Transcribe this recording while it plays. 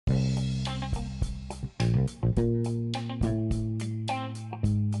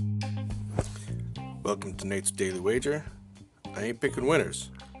Welcome to Nate's Daily Wager. I ain't picking winners,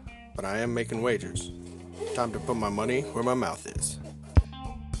 but I am making wagers. Time to put my money where my mouth is.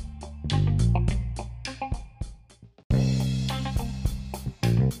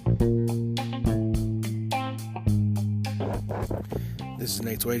 This is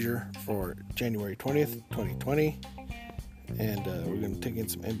Nate's Wager for January 20th, 2020. And we're going to take in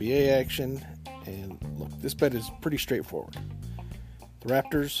some NBA action. And look, this bet is pretty straightforward. The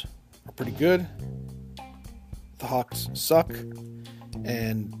Raptors are pretty good. The Hawks suck.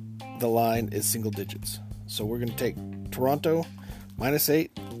 And the line is single digits. So we're going to take Toronto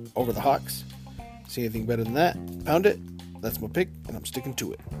 -8 over the Hawks. See anything better than that? Pound it. That's my pick, and I'm sticking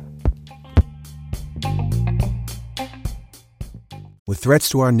to it. With threats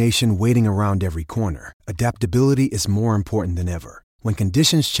to our nation waiting around every corner, adaptability is more important than ever. When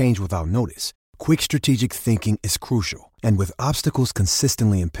conditions change without notice, quick strategic thinking is crucial. And with obstacles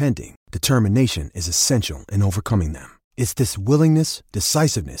consistently impending, determination is essential in overcoming them. It's this willingness,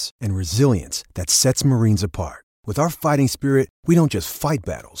 decisiveness, and resilience that sets Marines apart. With our fighting spirit, we don't just fight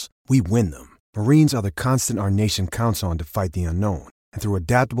battles, we win them. Marines are the constant our nation counts on to fight the unknown. And through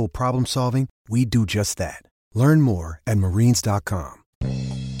adaptable problem solving, we do just that. Learn more at marines.com.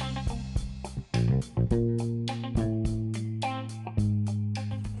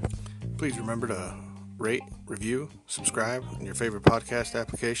 Please remember to rate, review, subscribe in your favorite podcast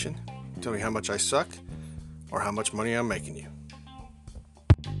application. Tell me how much I suck or how much money I'm making you.